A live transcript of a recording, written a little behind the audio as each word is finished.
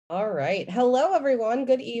All right. Hello, everyone.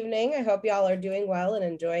 Good evening. I hope y'all are doing well and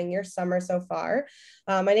enjoying your summer so far.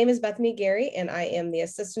 My name is Bethany Gary, and I am the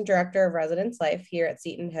Assistant Director of Residence Life here at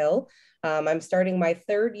Seton Hill. I'm starting my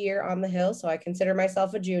third year on the Hill, so I consider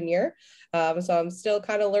myself a junior. So I'm still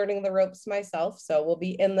kind of learning the ropes myself, so we'll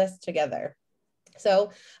be in this together.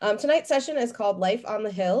 So tonight's session is called Life on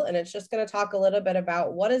the Hill, and it's just going to talk a little bit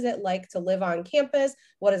about what is it like to live on campus,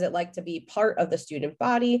 what is it like to be part of the student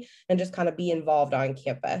body, and just kind of be involved on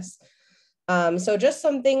campus. So just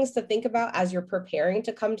some things to think about as you're preparing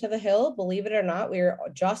to come to the Hill. Believe it or not, we're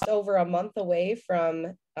just over a month away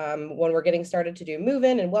from when we're getting started to do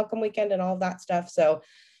move-in and welcome weekend and all of that stuff. So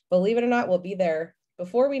believe it or not, we'll be there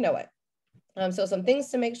before we know it. So some things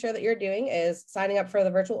to make sure that you're doing is signing up for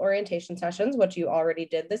the virtual orientation sessions, which you already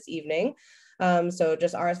did this evening. So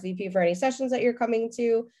just RSVP for any sessions that you're coming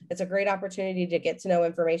to. It's a great opportunity to get to know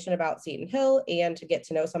information about Seton Hill and to get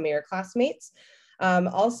to know some of your classmates.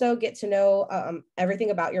 Also get to know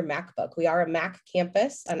everything about your MacBook. We are a Mac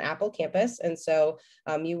campus, an Apple campus. And so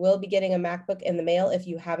you will be getting a MacBook in the mail if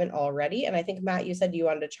you haven't already. And I think, Matt, you said you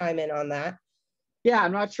wanted to chime in on that. Yeah,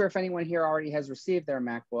 I'm not sure if anyone here already has received their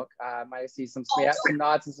MacBook. I might see some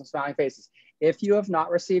nods and some smiling faces. If you have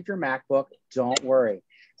not received your MacBook, don't worry.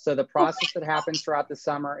 So the process that happens throughout the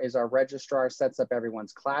summer is our registrar sets up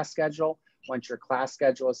everyone's class schedule. Once your class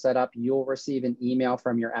schedule is set up, you'll receive an email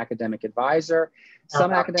from your academic advisor.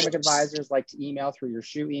 Some academic advisors like to email through your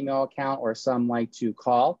SHU email account, or some like to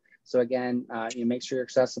call. So again, you make sure you're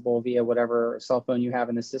accessible via whatever cell phone you have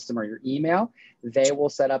in the system or your email. They will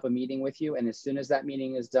set up a meeting with you. And as soon as that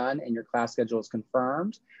meeting is done and your class schedule is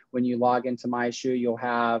confirmed, when you log into MySHU, you'll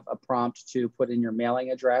have a prompt to put in your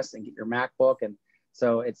mailing address and get your MacBook. And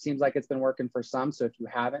so it seems like it's been working for some. So if you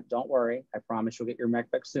haven't, don't worry. I promise you'll get your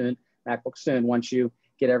MacBook soon once you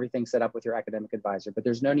get everything set up with your academic advisor. But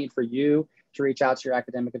there's no need for you to reach out to your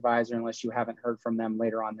academic advisor unless you haven't heard from them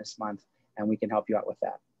later on this month, and we can help you out with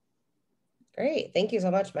that. Great. Thank you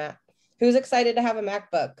so much, Matt. Who's excited to have a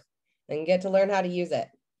MacBook and get to learn how to use it?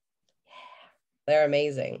 Yeah, they're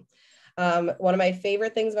amazing. One of my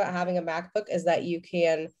favorite things about having a MacBook is that you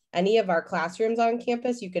can, any of our classrooms on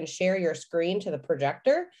campus, you can share your screen to the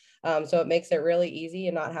projector. So it makes it really easy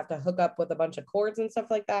and not have to hook up with a bunch of cords and stuff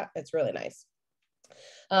like that. It's really nice.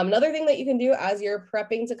 Another thing that you can do as you're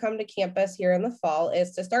prepping to come to campus here in the fall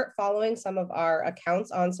is to start following some of our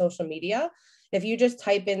accounts on social media. If you just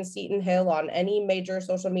type in Seton Hill on any major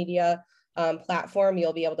social media platform,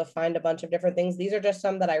 you'll be able to find a bunch of different things. These are just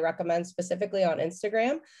some that I recommend specifically on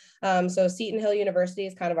Instagram. So Seton Hill University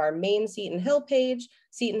is kind of our main Seton Hill page.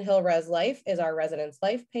 Seton Hill Res Life is our residence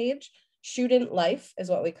life page. Student Life is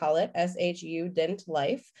what we call it, SHU-dent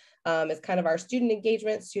Life. It's kind of our student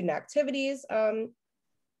engagement, student activities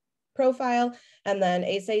profile. And then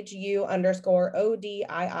SHU_ODIISS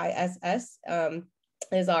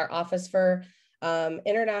is our office for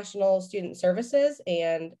international student services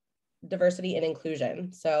and diversity and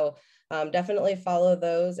inclusion. So definitely follow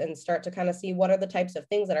those and start to kind of see what are the types of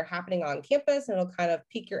things that are happening on campus, and it'll kind of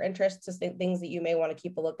pique your interest to things that you may want to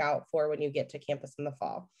keep a lookout for when you get to campus in the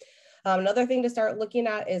fall. Another thing to start looking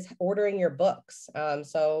at is ordering your books.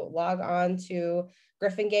 So log on to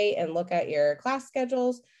Griffin Gate and look at your class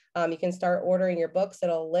schedules. You can start ordering your books.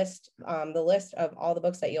 It'll list the list of all the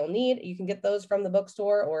books that you'll need. You can get those from the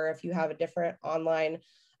bookstore, or if you have a different online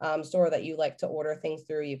store that you like to order things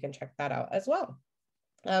through, you can check that out as well.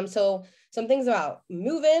 So some things about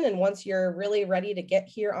move-in, and once you're really ready to get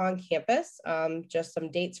here on campus, just some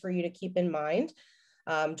dates for you to keep in mind.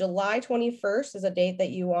 July 21st is a date that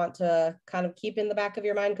you want to kind of keep in the back of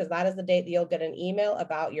your mind, because that is the date that you'll get an email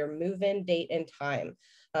about your move-in date and time.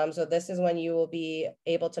 So this is when you will be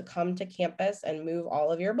able to come to campus and move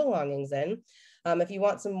all of your belongings in. If you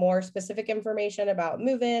want some more specific information about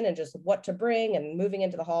move-in and just what to bring and moving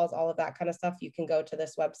into the halls, all of that kind of stuff, you can go to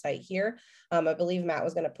this website here. I believe Matt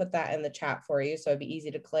was going to put that in the chat for you, so it'd be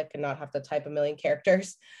easy to click and not have to type a million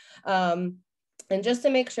characters. And just to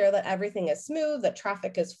make sure that everything is smooth, that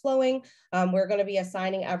traffic is flowing, we're going to be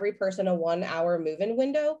assigning every person a 1 hour move-in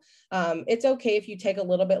window. It's okay if you take a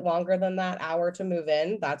little bit longer than that hour to move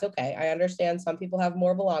in. That's okay. I understand some people have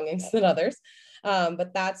more belongings than others,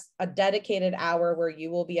 but that's a dedicated hour where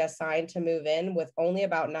you will be assigned to move in with only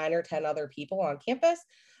about 9 or 10 other people on campus.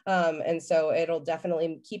 And so it'll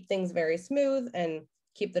definitely keep things very smooth and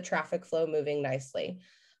keep the traffic flow moving nicely.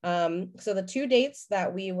 So the 2 dates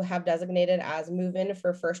that we have designated as move-in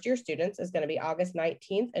for first-year students is going to be August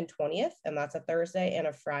 19th and 20th, and that's a Thursday and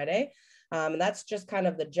a Friday. And that's just kind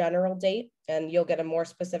of the general date, and you'll get a more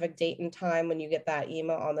specific date and time when you get that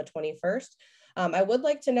email on the 21st. I would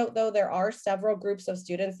like to note, though, there are several groups of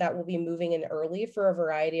students that will be moving in early for a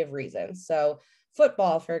variety of reasons. So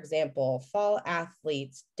football, for example, fall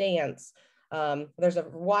athletes, dance. There's a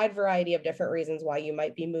wide variety of different reasons why you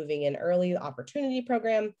might be moving in early, the opportunity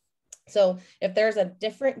program. So if there's a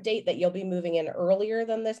different date that you'll be moving in earlier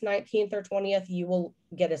than this 19th or 20th, you will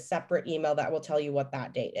get a separate email that will tell you what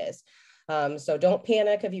that date is. So don't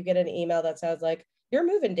panic if you get an email that says like, your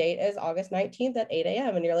move-in date is August 19th at 8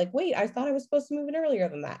 a.m. And you're like, wait, I thought I was supposed to move in earlier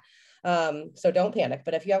than that. So don't panic.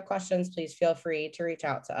 But if you have questions, please feel free to reach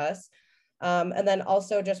out to us. And then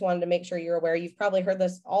also just wanted to make sure you're aware, you've probably heard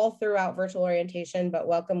this all throughout virtual orientation, but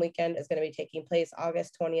Welcome Weekend is going to be taking place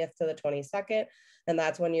August 20th to the 22nd. And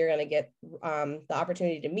that's when you're going to get the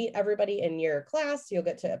opportunity to meet everybody in your class. You'll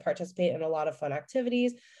get to participate in a lot of fun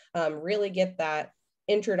activities, really get that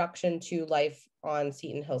introduction to life on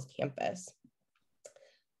Seton Hill's campus.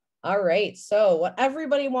 All right, so what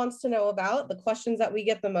everybody wants to know about, the questions that we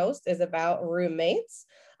get the most is about roommates.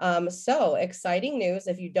 So exciting news,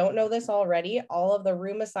 if you don't know this already, all of the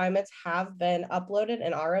room assignments have been uploaded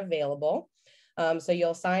and are available. So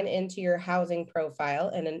you'll sign into your housing profile,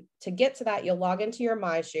 and then to get to that, you'll log into your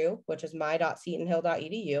MyShoe, which is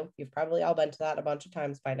my.setonhill.edu. You've probably all been to that a bunch of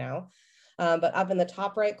times by now. But up in the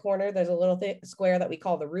top right corner, there's a little square that we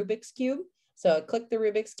call the Rubik's Cube. So click the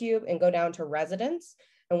Rubik's Cube and go down to residence.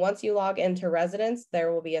 And once you log into residence,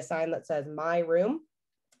 there will be a sign that says My Room,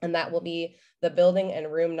 and that will be the building and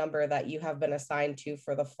room number that you have been assigned to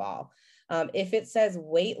for the fall. If it says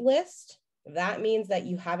wait list, that means that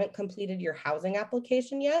you haven't completed your housing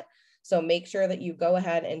application yet. So make sure that you go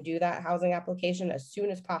ahead and do that housing application as soon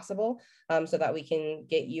as possible so that we can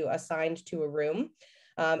get you assigned to a room.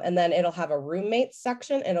 And then it'll have a roommates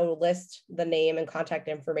section, and it'll list the name and contact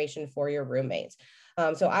information for your roommates.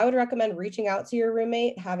 So I would recommend reaching out to your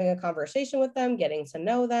roommate, having a conversation with them, getting to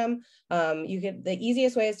know them. The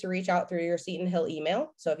easiest way is to reach out through your Seton Hill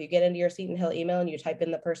email. So if you get into your Seton Hill email and you type in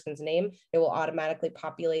the person's name, it will automatically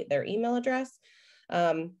populate their email address.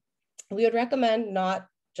 We would recommend not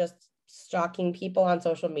just stalking people on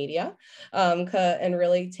social media and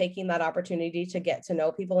really taking that opportunity to get to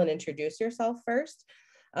know people and introduce yourself first.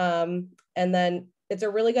 And then it's a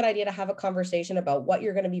really good idea to have a conversation about what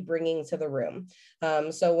you're going to be bringing to the room.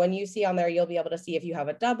 So when you see on there, you'll be able to see if you have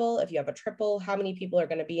a double, if you have a triple, how many people are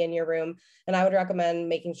going to be in your room. And I would recommend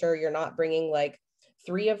making sure you're not bringing like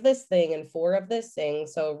 3 of this thing and 4 of this thing.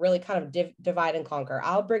 So really kind of divide and conquer.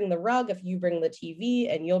 I'll bring the rug if you bring the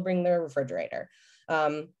TV, and you'll bring the refrigerator.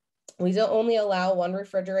 We don't only allow 1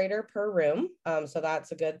 refrigerator per room. So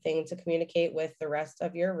that's a good thing to communicate with the rest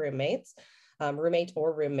of your roommates, roommate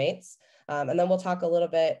or roommates. And then we'll talk a little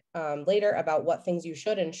bit later about what things you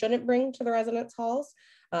should and shouldn't bring to the residence halls.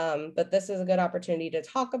 But this is a good opportunity to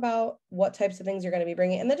talk about what types of things you're going to be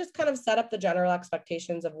bringing, and then just kind of set up the general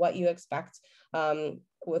expectations of what you expect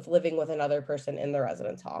with living with another person in the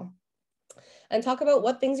residence hall. And talk about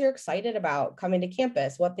what things you're excited about coming to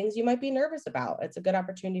campus, what things you might be nervous about. It's a good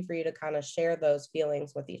opportunity for you to kind of share those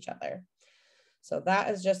feelings with each other. So that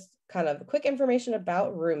is just kind of quick information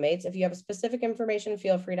about roommates. If you have specific information,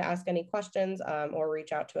 feel free to ask any questions or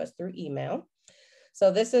reach out to us through email. So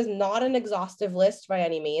this is not an exhaustive list by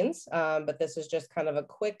any means, but this is just kind of a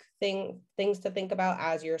quick things to think about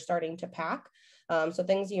as you're starting to pack. So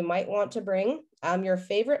things you might want to bring, your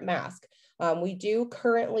favorite mask. We do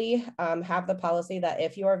currently have the policy that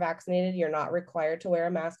if you are vaccinated, you're not required to wear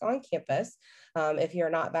a mask on campus. If you're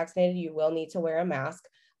not vaccinated, you will need to wear a mask.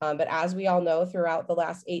 But as we all know, throughout the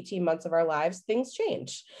last 18 months of our lives, things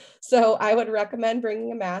change. So I would recommend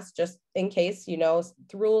bringing a mask just in case, you know,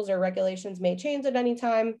 the rules or regulations may change at any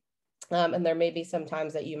time. And there may be some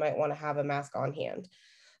times that you might want to have a mask on hand.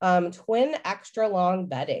 Twin extra long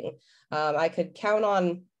bedding. I could count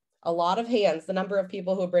on a lot of hands, the number of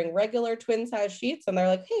people who bring regular twin size sheets and they're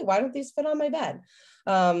like, hey, why don't these fit on my bed?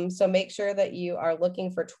 So make sure that you are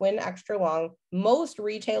looking for twin extra long. Most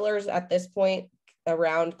retailers at this point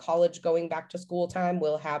around college going back to school time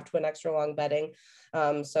will have twin extra long bedding.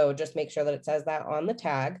 So just make sure that it says that on the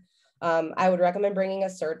tag. I would recommend bringing a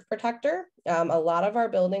surge protector. A lot of our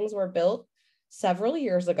buildings were built several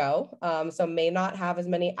years ago, so may not have as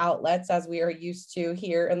many outlets as we are used to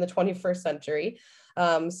here in the 21st century.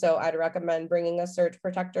 So I'd recommend bringing a surge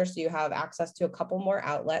protector so you have access to a couple more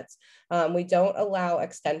outlets. We don't allow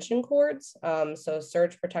extension cords, so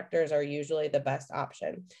surge protectors are usually the best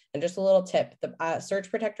option. And just a little tip, the surge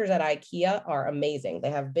protectors at IKEA are amazing.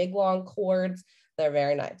 They have big, long cords. They're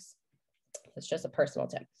very nice. It's just a personal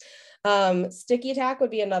tip. Sticky tack would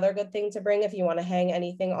be another good thing to bring if you want to hang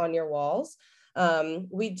anything on your walls.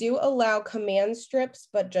 We do allow command strips,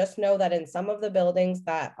 but just know that in some of the buildings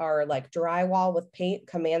that are like drywall with paint,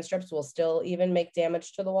 command strips will still even make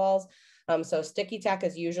damage to the walls. So sticky tack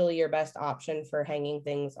is usually your best option for hanging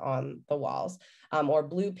things on the walls, or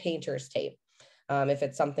blue painter's tape, if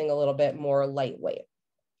it's something a little bit more lightweight.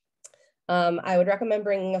 I would recommend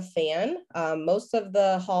bringing a fan. Most of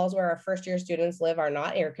the halls where our first year students live are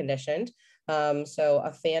not air conditioned. So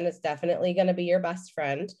a fan is definitely going to be your best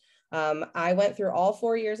friend. I went through all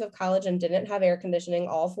 4 years of college and didn't have air conditioning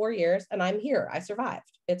all 4 years, and I'm here. I survived.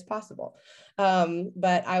 It's possible.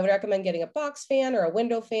 But I would recommend getting a box fan or a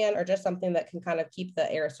window fan, or just something that can kind of keep the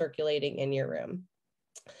air circulating in your room.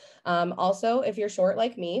 Also, if you're short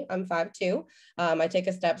like me, I'm 5'2". I take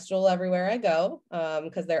a step stool everywhere I go,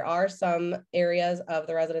 because there are some areas of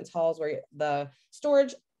the residence halls where the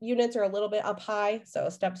storage units are a little bit up high. So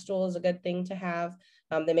a step stool is a good thing to have.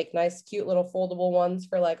 They make nice, cute little foldable ones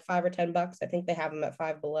for like $5 or $10. I think they have them at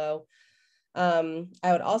Five Below. I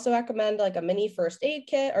would also recommend like a mini first aid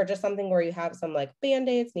kit, or just something where you have some like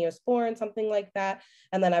Band-Aids, Neosporin, something like that.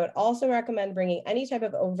 And then I would also recommend bringing any type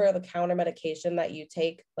of over-the-counter medication that you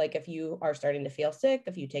take, like if you are starting to feel sick,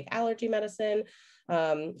 if you take allergy medicine.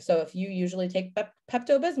 So if you usually take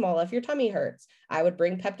Pepto-Bismol, if your tummy hurts, I would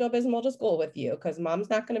bring Pepto-Bismol to school with you, because mom's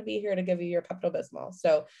not going to be here to give you your Pepto-Bismol.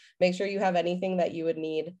 So make sure you have anything that you would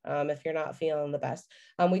need if you're not feeling the best.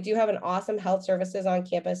 We do have an awesome health services on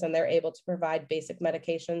campus, and they're able to provide basic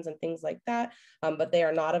medications and things like that, but they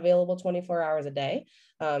are not available 24 hours a day.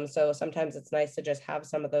 So sometimes it's nice to just have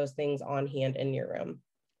some of those things on hand in your room.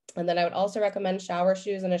 And then I would also recommend shower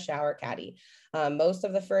shoes and a shower caddy. Most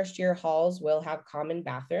of the first year halls will have common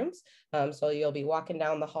bathrooms. So you'll be walking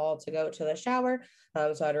down the hall to go to the shower.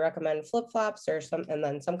 So I'd recommend flip-flops or and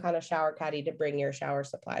then some kind of shower caddy to bring your shower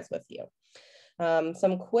supplies with you.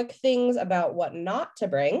 Some quick things about what not to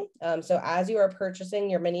bring. So as you are purchasing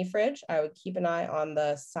your mini fridge, I would keep an eye on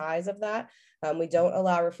the size of that. We don't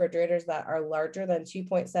allow refrigerators that are larger than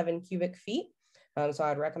 2.7 cubic feet. So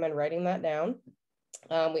I'd recommend writing that down.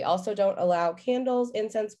 We also don't allow candles,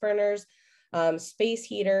 incense burners, space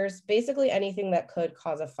heaters, basically anything that could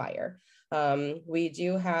cause a fire. We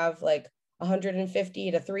do have like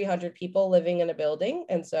 150 to 300 people living in a building.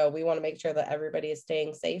 And so we want to make sure that everybody is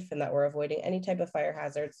staying safe and that we're avoiding any type of fire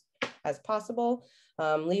hazards as possible.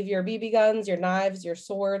 Leave your BB guns, your knives, your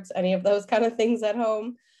swords, any of those kind of things at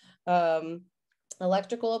home.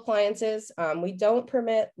 Electrical appliances. We don't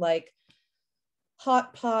permit like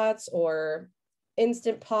hot pots or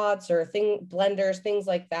instant pots or blenders, things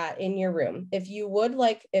like that in your room. If you would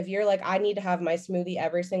like, if you're like, I need to have my smoothie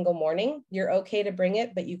every single morning, you're okay to bring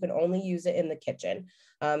it, but you can only use it in the kitchen.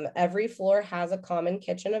 Every floor has a common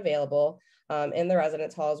kitchen available in the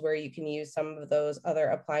residence halls where you can use some of those other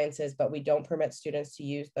appliances, but we don't permit students to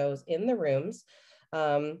use those in the rooms.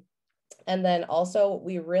 And then also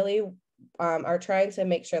we really are trying to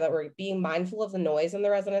make sure that we're being mindful of the noise in the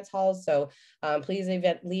residence halls. So please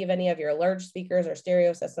leave any of your large speakers or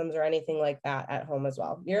stereo systems or anything like that at home as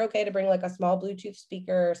well. You're okay to bring like a small Bluetooth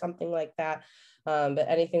speaker or something like that. But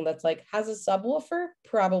anything that's like has a subwoofer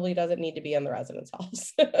probably doesn't need to be in the residence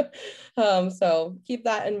halls. So keep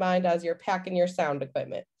that in mind as you're packing your sound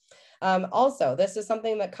equipment. Also, this is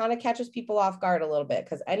something that kind of catches people off guard a little bit,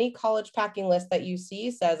 because any college packing list that you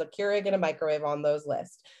see says a Keurig and a microwave on those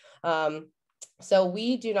lists. So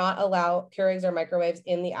we do not allow Keurigs or microwaves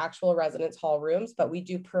in the actual residence hall rooms, but we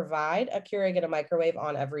do provide a Keurig and a microwave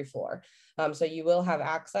on every floor. So you will have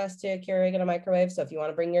access to a Keurig and a microwave. So if you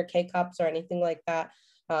want to bring your K-cups or anything like that,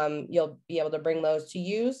 you'll be able to bring those to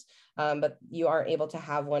use, but you aren't able to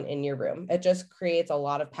have one in your room. It just creates a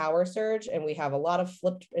lot of power surge, and we have a lot of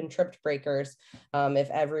flipped and tripped breakers if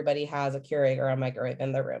everybody has a Keurig or a microwave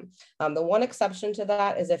in their room. The one exception to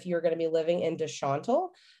that is if you're going to be living in Deschantel.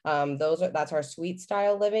 That's our suite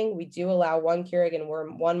style living. We do allow one Keurig and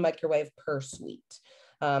one microwave per suite.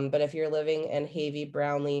 But if you're living in Havey,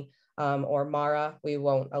 Brownlee, or Mara, we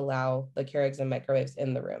won't allow the Keurigs and microwaves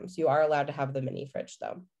in the rooms. You are allowed to have the mini fridge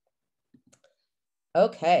though.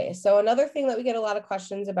 Okay, so another thing that we get a lot of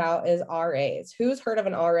questions about is RAs. Who's heard of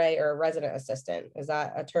an RA or a resident assistant? Is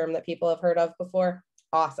that a term that people have heard of before?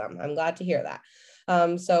 Awesome, I'm glad to hear that.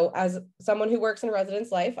 So as someone who works in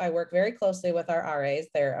residence life, I work very closely with our RAs.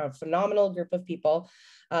 They're a phenomenal group of people.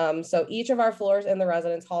 So each of our floors in the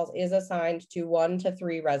residence halls is assigned to 1 to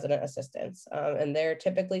 3 resident assistants. And they're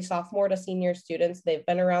typically sophomore to senior students. They've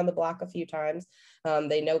been around the block a few times.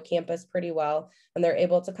 They know campus pretty well, and they're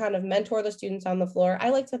able to kind of mentor the students on the floor. I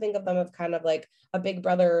like to think of them as kind of like a big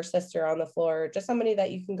brother or sister on the floor, just somebody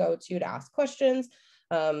that you can go to ask questions,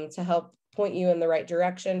 to help point you in the right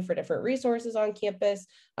direction for different resources on campus.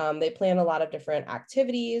 They plan a lot of different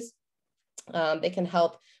activities. They can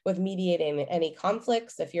help with mediating any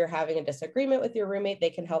conflicts. If you're having a disagreement with your roommate, they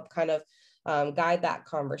can help kind of guide that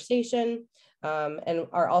conversation, and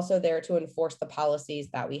are also there to enforce the policies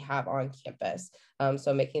that we have on campus.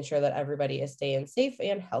 So making sure that everybody is staying safe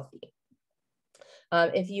and healthy.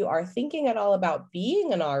 If you are thinking at all about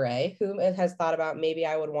being an RA, who has thought about maybe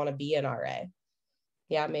I would want to be an RA?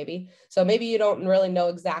 Yeah, maybe. So maybe you don't really know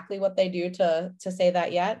exactly what they do to say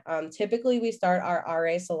that yet. Typically, we start our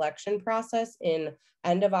RA selection process in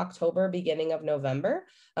end of October, beginning of November.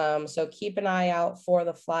 So keep an eye out for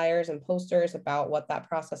the flyers and posters about what that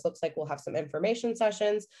process looks like. We'll have some information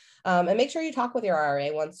sessions, and make sure you talk with your RA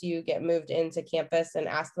once you get moved into campus and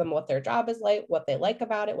ask them what their job is like, what they like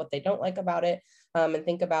about it, what they don't like about it, and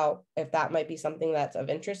think about if that might be something that's of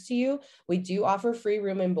interest to you. We do offer free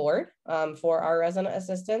room and board for our resident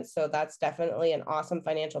assistants. So that's definitely an awesome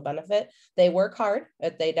financial benefit. They work hard.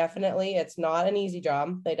 It's not an easy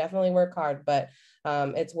job. They definitely work hard, but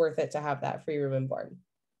it's worth it to have that free room and board.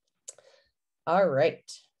 All right.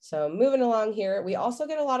 So moving along here, we also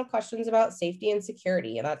get a lot of questions about safety and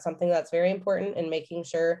security, and that's something that's very important in making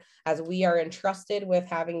sure, as we are entrusted with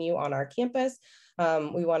having you on our campus,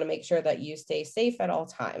 we want to make sure that you stay safe at all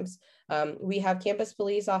times. We have campus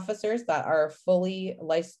police officers that are fully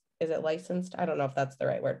licensed. Is it licensed? I don't know if that's the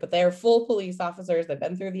right word, but they are full police officers. They've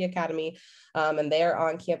been through the academy, and they are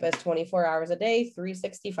on campus 24 hours a day,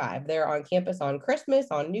 365. They're on campus on Christmas,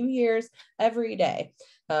 on New Year's, every day.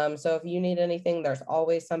 So if you need anything, there's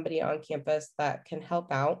always somebody on campus that can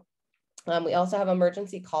help out. We also have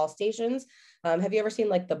emergency call stations. Have you ever seen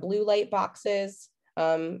like the blue light boxes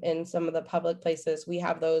in some of the public places? We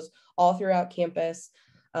have those all throughout campus.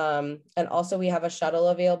 And also we have a shuttle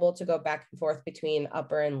available to go back and forth between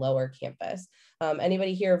upper and lower campus.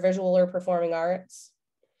 Anybody here visual or performing arts?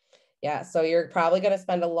 Yeah, so you're probably going to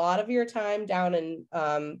spend a lot of your time down in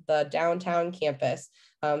the downtown campus.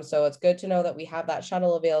 So it's good to know that we have that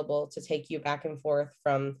shuttle available to take you back and forth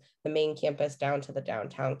from the main campus down to the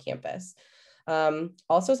downtown campus.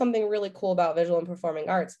 Also, something really cool about visual and performing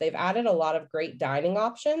arts, they've added a lot of great dining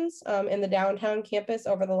options in the downtown campus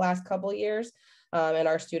over the last couple of years. And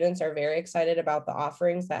our students are very excited about the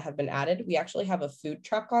offerings that have been added. We actually have a food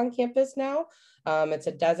truck on campus now. It's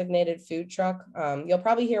a designated food truck. You'll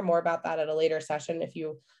probably hear more about that at a later session if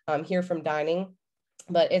you hear from dining,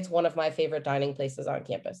 but it's one of my favorite dining places on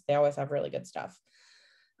campus. They always have really good stuff.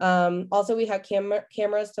 Also, we have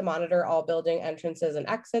cameras to monitor all building entrances and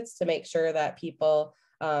exits to make sure that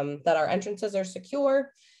that our entrances are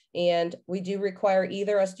secure. And we do require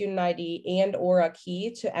either a student ID and or a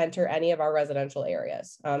key to enter any of our residential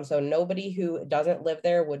areas. So nobody who doesn't live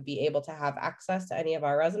there would be able to have access to any of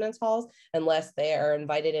our residence halls unless they are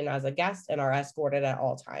invited in as a guest and are escorted at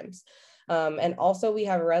all times. And also we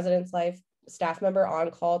have a residence life staff member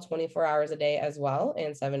on call 24 hours a day as well,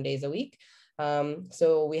 and 7 days a week.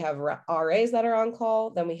 So we have RAs that are on call,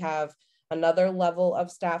 then we have another level of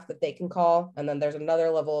staff that they can call, and then there's another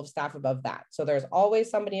level of staff above that. So there's always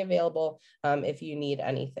somebody available if you need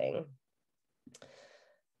anything.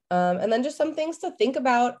 And then just some things to think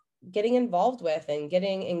about getting involved with and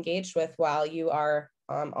getting engaged with while you are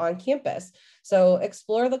on campus. So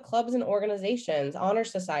explore the clubs and organizations, honor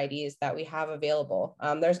societies that we have available.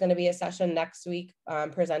 There's going to be a session next week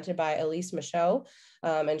presented by Elise Michaud,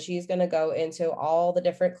 and she's going to go into all the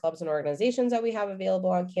different clubs and organizations that we have available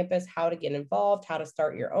on campus, how to get involved, how to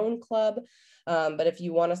start your own club. But if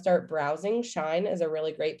you want to start browsing, Shine is a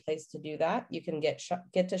really great place to do that. You can get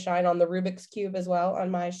to Shine on the Rubik's Cube as well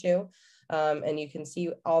on my shoe, and you can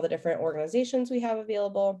see all the different organizations we have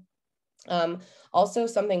available. Also,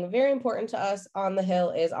 something very important to us on the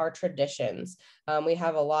Hill is our traditions. We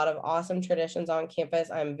have a lot of awesome traditions on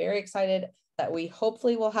campus. I'm very excited that we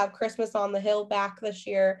hopefully will have Christmas on the Hill back this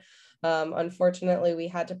year. Unfortunately, we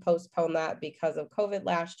had to postpone that because of COVID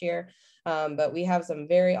last year, but we have some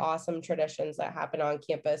very awesome traditions that happen on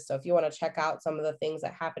campus. So if you want to check out some of the things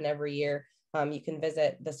that happen every year, you can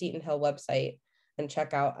visit the Seton Hill website and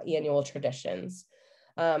check out annual traditions.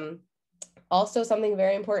 Also, something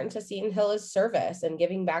very important to Seton Hill is service and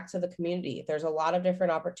giving back to the community. There's a lot of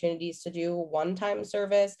different opportunities to do one-time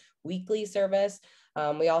service, weekly service.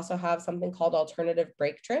 We also have something called alternative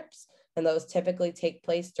break trips, and those typically take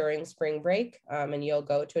place during spring break, and you'll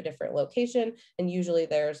go to a different location, and usually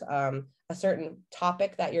there's a certain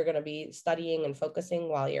topic that you're going to be studying and focusing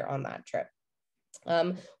while you're on that trip.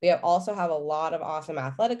 We also have a lot of awesome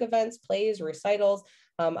athletic events, plays, recitals,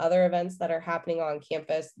 other events that are happening on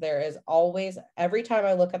campus. There is always, every time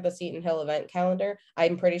I look at the Seton Hill event calendar,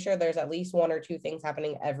 I'm pretty sure there's at least 1 or 2 things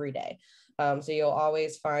happening every day. So you'll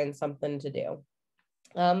always find something to do.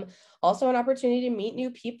 Also an opportunity to meet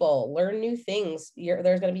new people, learn new things.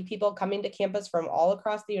 There's going to be people coming to campus from all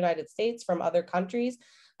across the United States, from other countries.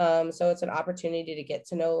 So it's an opportunity to get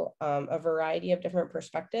to know a variety of different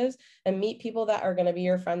perspectives and meet people that are going to be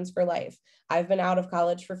your friends for life. I've been out of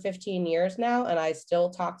college for 15 years now, and I still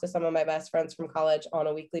talk to some of my best friends from college on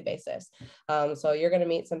a weekly basis. So you're going to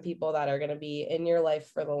meet some people that are going to be in your life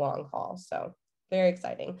for the long haul. So very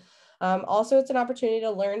exciting. Also, it's an opportunity to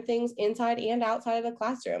learn things inside and outside of the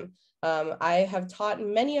classroom. I have taught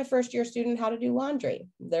many a first-year student how to do laundry.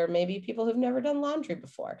 There may be people who've never done laundry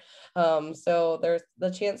before. So there's the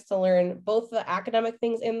chance to learn both the academic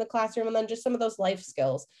things in the classroom and then just some of those life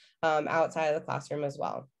skills outside of the classroom as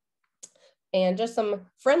well. And just some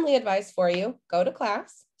friendly advice for you: go to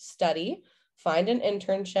class, study, find an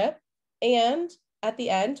internship, and at the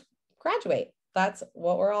end, graduate. That's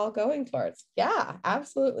what we're all going towards. Yeah,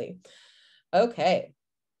 absolutely. Okay.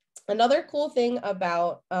 Another cool thing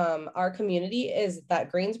about our community is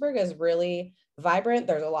that Greensburg is really vibrant.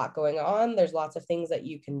 There's a lot going on. There's lots of things that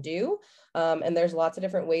you can do. And there's lots of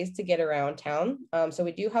different ways to get around town. So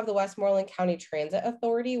we do have the Westmoreland County Transit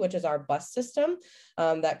Authority, which is our bus system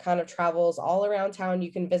that kind of travels all around town.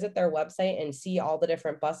 You can visit their website and see all the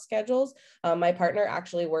different bus schedules. My partner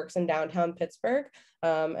actually works in downtown Pittsburgh.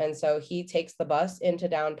 And so he takes the bus into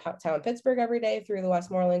downtown Pittsburgh every day through the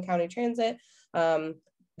Westmoreland County Transit.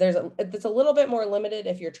 It's a little bit more limited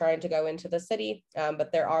if you're trying to go into the city,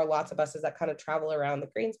 but there are lots of buses that kind of travel around the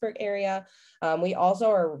Greensburg area. We also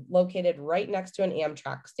are located right next to an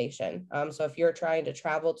Amtrak station. So if you're trying to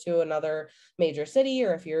travel to another major city,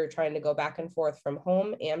 or if you're trying to go back and forth from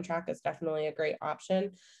home, Amtrak is definitely a great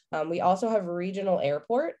option. We also have a regional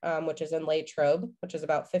airport, which is in Latrobe, which is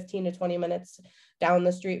about 15 to 20 minutes down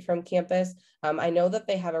the street from campus. I know that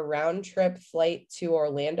they have a round trip flight to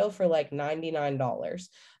Orlando for like $99.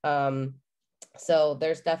 So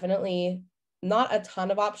there's definitely not a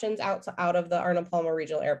ton of options out of the Arnold Palmer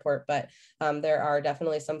Regional Airport, but there are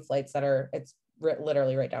definitely some flights that it's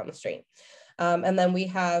literally right down the street. And then we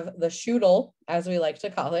have the shuttle, as we like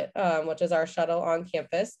to call it, which is our shuttle on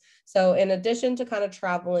campus. So in addition to kind of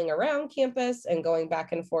traveling around campus and going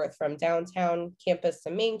back and forth from downtown campus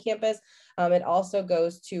to main campus, it also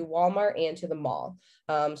goes to Walmart and to the mall.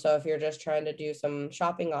 So if you're just trying to do some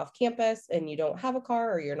shopping off campus and you don't have a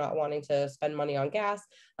car, or you're not wanting to spend money on gas,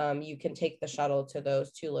 you can take the shuttle to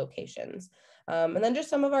those two locations. And then just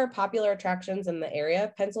some of our popular attractions in the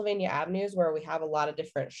area. Pennsylvania Avenue is where we have a lot of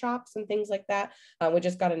different shops and things like that. We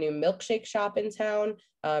just got a new milkshake shop in town.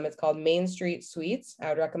 It's called Main Street Sweets. I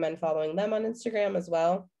would recommend following them on Instagram as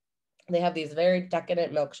well. They have these very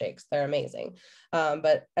decadent milkshakes. They're amazing.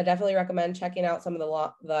 But I definitely recommend checking out some of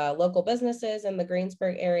the local businesses in the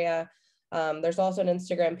Greensburg area. There's also an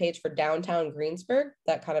Instagram page for Downtown Greensburg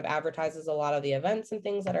that kind of advertises a lot of the events and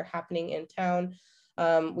things that are happening in town.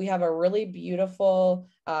 We have a really beautiful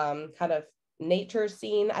kind of nature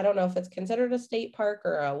scene. I don't know if it's considered a state park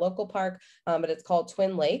or a local park, but it's called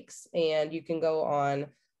Twin Lakes, and you can go on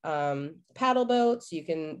paddle boats.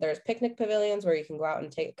 There's picnic pavilions where you can go out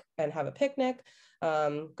and have a picnic,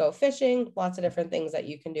 go fishing, lots of different things that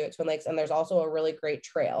you can do at Twin Lakes. And there's also a really great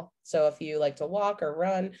trail. So if you like to walk or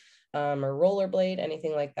run or rollerblade,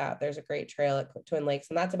 anything like that, there's a great trail at Twin Lakes,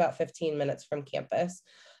 and that's about 15 minutes from campus.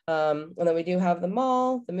 And then we do have the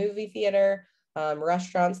mall, the movie theater,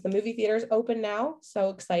 restaurants. The movie theater is open now, so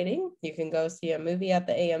exciting. You can go see a movie at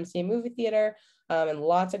the AMC movie theater, and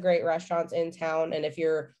lots of great restaurants in town. And if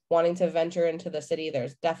you're wanting to venture into the city,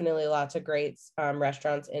 there's definitely lots of great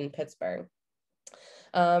restaurants in Pittsburgh.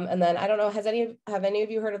 And then I don't know, have any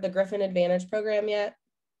of you heard of the Griffin Advantage program yet?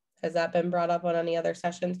 Has that been brought up on any other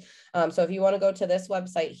sessions? So if you want to go to this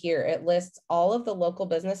website here, it lists all of the local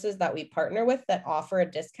businesses that we partner with that offer a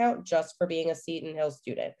discount just for being a Seton Hill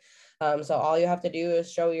student. So all you have to do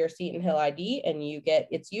is show your Seton Hill ID, and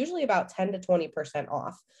it's usually about 10 to 20%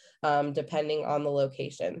 off, depending on the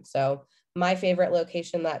location. So my favorite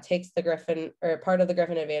location that takes the Griffin, or part of the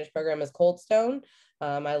Griffin Advantage program, is Cold Stone.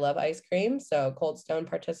 I love ice cream, so Cold Stone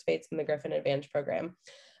participates in the Griffin Advantage program.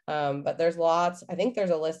 But there's lots. I think there's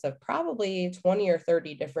a list of probably 20 or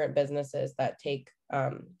 30 different businesses that take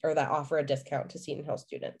or that offer a discount to Seton Hill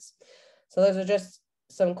students. So those are just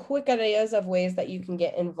some quick ideas of ways that you can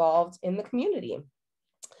get involved in the community.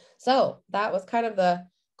 So that was kind of the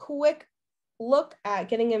quick look at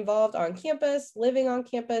getting involved on campus, living on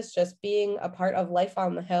campus, just being a part of life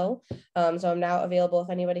on the Hill. So I'm now available if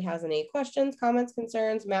anybody has any questions, comments,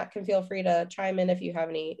 concerns. Matt can feel free to chime in if you have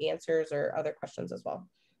any answers or other questions as well.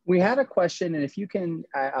 We had a question, and if you can,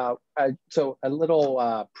 so a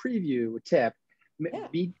little preview tip.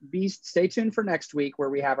 Yeah. Stay tuned for next week where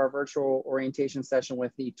we have our virtual orientation session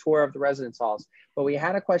with the tour of the residence halls. But we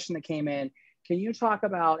had a question that came in. Can you talk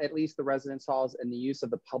about at least the residence halls and the use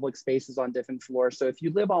of the public spaces on different floors? So if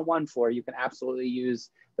you live on one floor, you can absolutely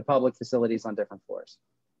use the public facilities on different floors.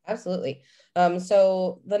 Absolutely.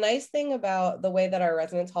 So the nice thing about the way that our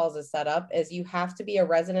residence halls is set up is you have to be a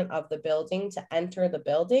resident of the building to enter the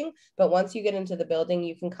building. But once you get into the building,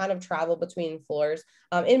 you can kind of travel between floors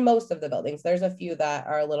in most of the buildings. There's a few that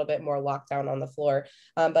are a little bit more locked down on the floor.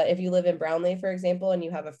 But if you live in Brownlee, for example, and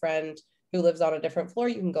you have a friend who lives on a different floor,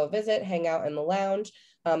 you can go visit, hang out in the lounge.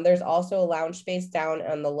 There's also a lounge space down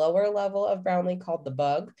on the lower level of Brownlee called the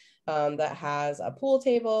Bug that has a pool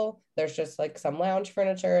table. There's just like some lounge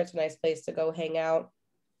furniture. It's a nice place to go hang out.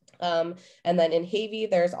 And then in Havey,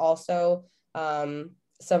 there's also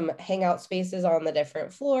some hangout spaces on the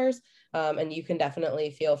different floors. And you can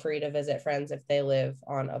definitely feel free to visit friends if they live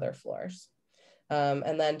on other floors.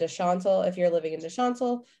 And then Deschantel, if you're living in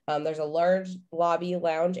Deschantel, there's a large lobby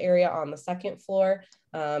lounge area on the second floor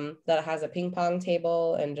that has a ping pong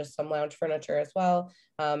table and just some lounge furniture as well.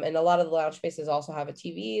 And a lot of the lounge spaces also have a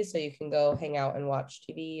TV, so you can go hang out and watch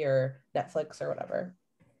TV or Netflix or whatever.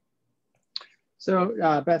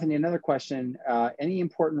 So Bethany, another question, any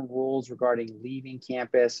important rules regarding leaving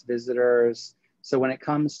campus, visitors? So when it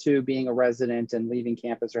comes to being a resident and leaving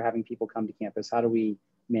campus or having people come to campus, how do we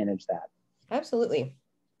manage that? Absolutely.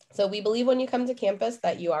 So we believe when you come to campus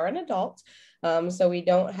that you are an adult. So we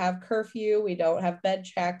don't have curfew, we don't have bed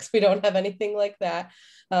checks, we don't have anything like that.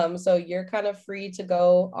 So you're kind of free to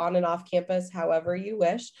go on and off campus however you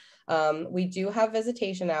wish. We do have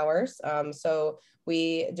visitation hours. So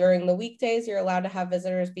during the weekdays, you're allowed to have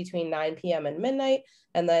visitors between 9 p.m. and midnight.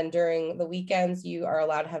 And then during the weekends, you are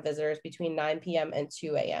allowed to have visitors between 9 p.m. and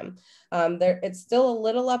 2 a.m. It's still a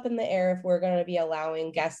little up in the air if we're going to be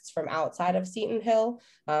allowing guests from outside of Seton Hill,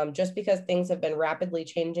 just because things have been rapidly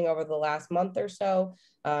changing over the last month or so.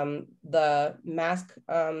 The mask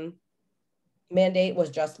mandate was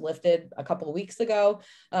just lifted a couple of weeks ago.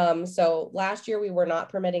 So last year we were not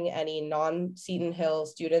permitting any non-Seton Hill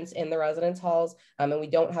students in the residence halls, and we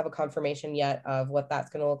don't have a confirmation yet of what that's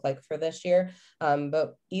going to look like for this year.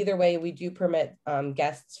 But either way, we do permit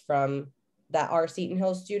guests from that are Seton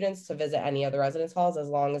Hill students to visit any of the residence halls as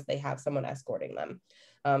long as they have someone escorting them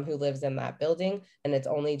who lives in that building, and it's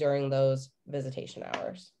only during those visitation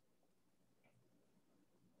hours.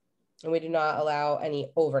 And we do not allow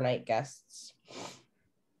any overnight guests.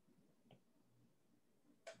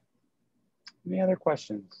 Any other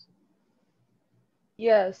questions?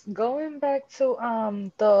 Yes, going back to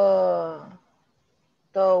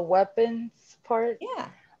the weapons part. Yeah.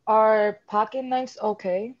 Are pocket knives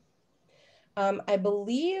okay? I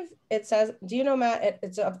believe it says, do you know, Matt,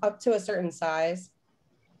 it's up to a certain size?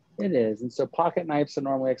 It is. And so pocket knives are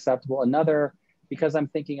normally acceptable. Another, because I'm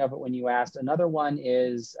thinking of it when you asked, another one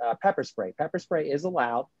is pepper spray. Pepper spray is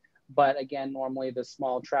allowed, but again, normally the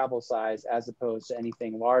small travel size as opposed to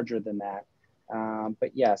anything larger than that.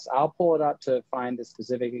 But yes, I'll pull it up to find the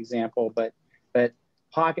specific example, but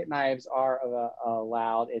pocket knives are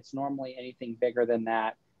allowed. It's normally anything bigger than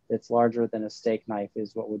that, that's larger than a steak knife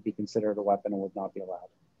is what would be considered a weapon and would not be allowed.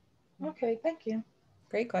 Okay, thank you.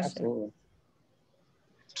 Great question. Absolutely.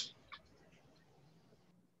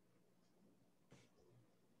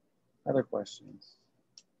 Other questions?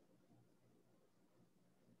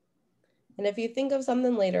 And if you think of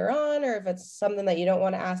something later on, or if it's something that you don't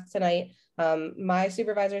want to ask tonight, my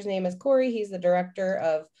supervisor's name is Corey. He's the director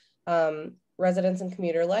of residence and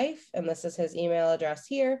commuter life. And this is his email address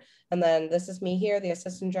here. And then this is me here, the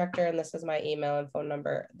assistant director, and this is my email and phone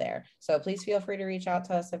number there. So please feel free to reach out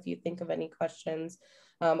to us if you think of any questions.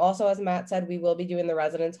 Also, as Matt said, we will be doing the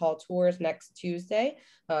residence hall tours next Tuesday.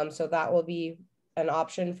 So that will be an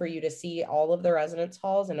option for you to see all of the residence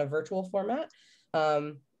halls in a virtual format.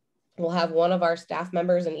 We'll have one of our staff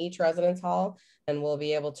members in each residence hall, and we'll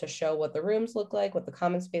be able to show what the rooms look like, what the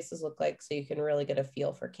common spaces look like, so you can really get a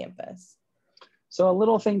feel for campus. So a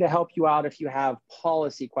little thing to help you out if you have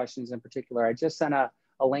policy questions in particular, I just sent a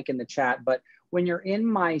link in the chat, but when you're in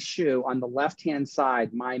My Shoe on the left-hand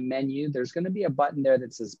side, My Menu, there's gonna be a button there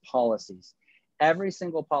that says Policies. Every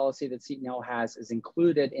single policy that Seton Hill has is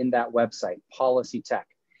included in that website, Policy Tech.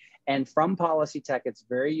 And from Policy Tech, it's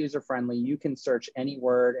very user-friendly. You can search any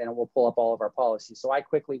word and it will pull up all of our policies. So I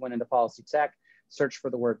quickly went into Policy Tech, searched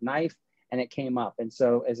for the word knife, and it came up. And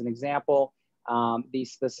so as an example, the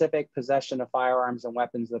specific possession of firearms and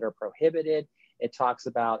weapons that are prohibited. It talks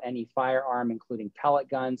about any firearm, including pellet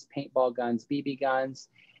guns, paintball guns, BB guns,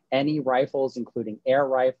 any rifles, including air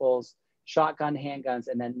rifles, shotgun, handguns,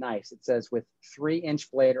 and then knives. It says with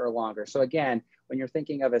 3-inch blade or longer. So again, when you're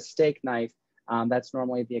thinking of a steak knife, that's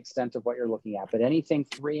normally the extent of what you're looking at. But anything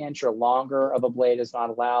 3-inch or longer of a blade is not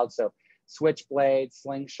allowed. So switchblades,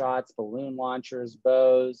 slingshots, balloon launchers,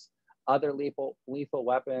 bows, other lethal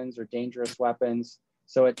weapons or dangerous weapons.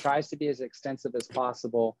 So it tries to be as extensive as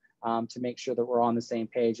possible to make sure that we're on the same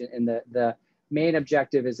page. And the main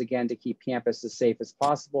objective is, again, to keep campus as safe as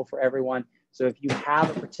possible for everyone. So if you have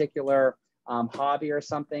a particular hobby or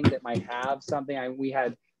something that might have something, we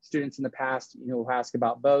had students in the past, who ask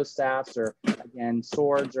about bow staffs or, again,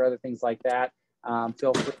 swords or other things like that.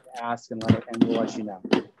 Feel free to ask and we'll let you know.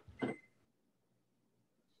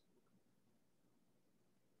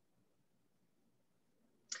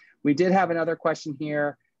 We did have another question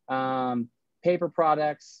here. Paper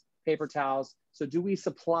products, paper towels. So do we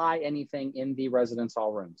supply anything in the residence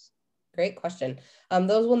hall rooms? Great question.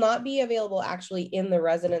 Those will not be available actually in the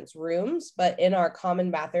residence rooms, but in our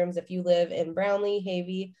common bathrooms. If you live in Brownlee,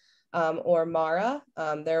 Havey, or Mara,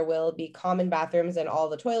 there will be common bathrooms, and all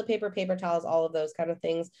the toilet paper, paper towels, all of those kind of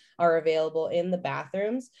things are available in the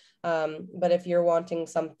bathrooms. But if you're wanting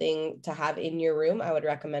something to have in your room, I would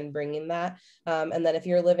recommend bringing that. And then if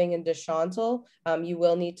you're living in Deschantel, you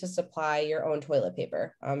will need to supply your own toilet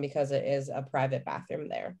paper because it is a private bathroom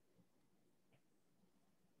there.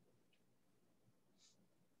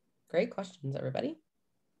 Great questions, everybody.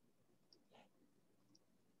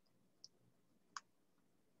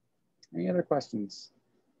 Any other questions?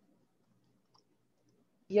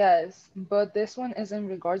 Yes, but this one is in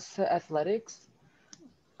regards to athletics.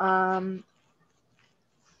 What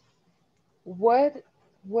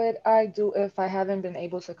would I do if I haven't been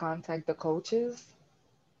able to contact the coaches?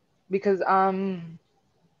 Because I'm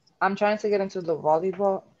trying to get into the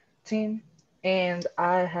volleyball team and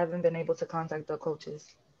I haven't been able to contact the coaches.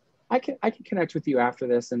 I can connect with you after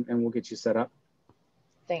this and we'll get you set up.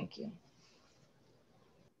 Thank you.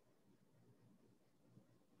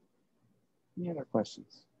 Any other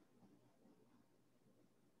questions?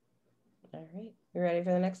 All right, you ready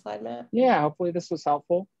for the next slide, Matt? Yeah, hopefully this was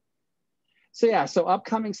helpful. So yeah, so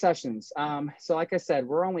upcoming sessions. So like I said,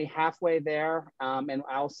 we're only halfway there. And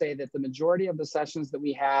I'll say that the majority of the sessions that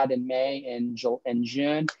we had in May and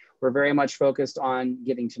June were very much focused on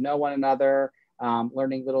getting to know one another,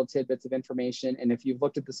 learning little tidbits of information. And if you've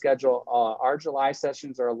looked at the schedule, our July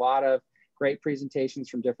sessions are a lot of great presentations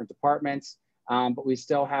from different departments, but we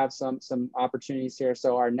still have some opportunities here.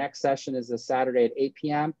 So our next session is this Saturday at 8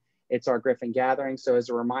 p.m. It's our Griffin Gathering. So as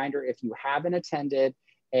a reminder, if you haven't attended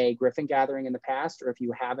a Griffin Gathering in the past, or if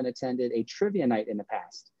you haven't attended a trivia night in the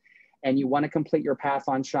past, and you want to complete your Path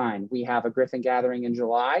on Shine, we have a Griffin Gathering in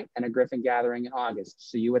July and a Griffin Gathering in August.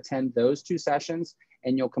 So you attend those 2 sessions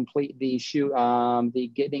and you'll complete the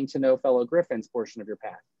getting to know fellow Griffins portion of your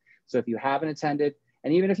Path. So if you haven't attended,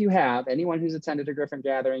 and even if you have, anyone who's attended a Griffin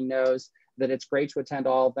Gathering knows that it's great to attend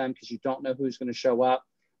all of them because you don't know who's going to show up.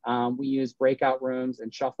 We use breakout rooms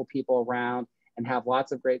and shuffle people around and have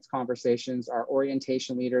lots of great conversations. Our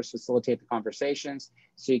orientation leaders facilitate the conversations.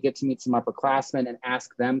 So you get to meet some upperclassmen and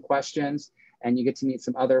ask them questions, and you get to meet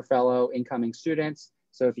some other fellow incoming students.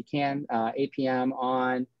 So if you can, 8 p.m.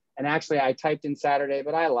 on, and actually I typed in Saturday,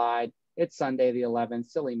 but I lied. It's Sunday the 11th,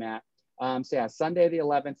 silly Matt. So yeah, Sunday the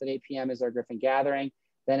 11th at 8 p.m. is our Griffin Gathering.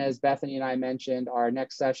 Then as Bethany and I mentioned, our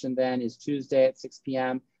next session then is Tuesday at 6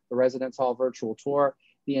 p.m., the Residence Hall virtual tour.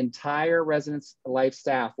 The entire residence life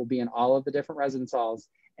staff will be in all of the different residence halls,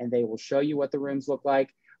 and they will show you what the rooms look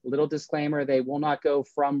like. Little disclaimer, they will not go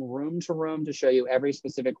from room to room to show you every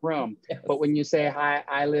specific room. Yes. But when you say, hi,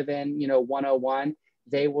 I live in 101,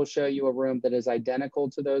 they will show you a room that is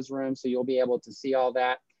identical to those rooms. So you'll be able to see all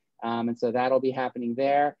that. And so that'll be happening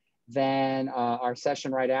there. Then our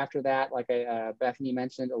session right after that, like Bethany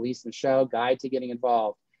mentioned, Elise Michaud, Guide to Getting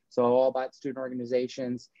Involved. So all about student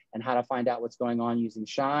organizations and how to find out what's going on using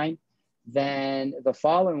Shine. Then the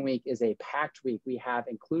following week is a packed week. We have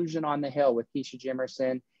Inclusion on the Hill with Keisha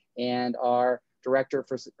Jimerson and our Director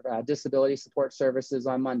for Disability Support Services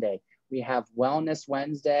on Monday. We have Wellness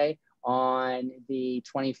Wednesday on the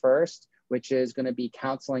 21st, which is going to be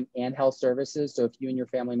counseling and health services. So if you and your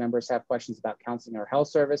family members have questions about counseling or health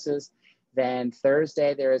services, then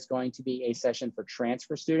Thursday there is going to be a session for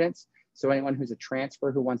transfer students. So anyone who's a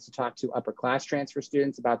transfer who wants to talk to upper class transfer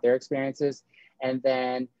students about their experiences. And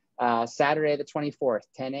then Saturday the 24th,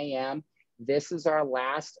 10 a.m., this is our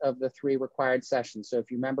last of the 3 required sessions. So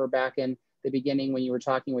if you remember back in the beginning when you were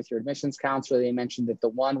talking with your admissions counselor, they mentioned that the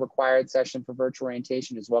 1 required session for virtual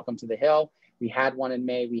orientation is Welcome to the Hill. We had one in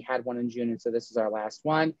May, we had one in June, and so this is our last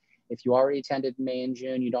one. If you already attended May and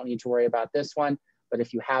June, you don't need to worry about this one. But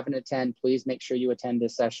if you haven't attended, please make sure you attend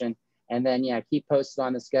this session. And then, yeah, keep posted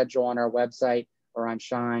on the schedule on our website or on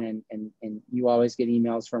Shine, and you always get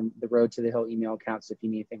emails from the Road to the Hill email account. So if you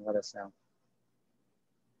need anything, let us know.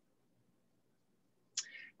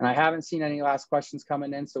 And I haven't seen any last questions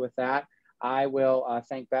coming in. So with that, I will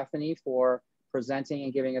thank Bethany for presenting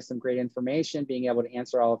and giving us some great information, being able to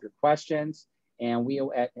answer all of your questions. And we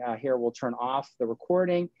here will turn off the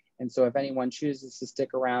recording. And so if anyone chooses to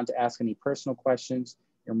stick around to ask any personal questions,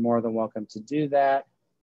 you're more than welcome to do that.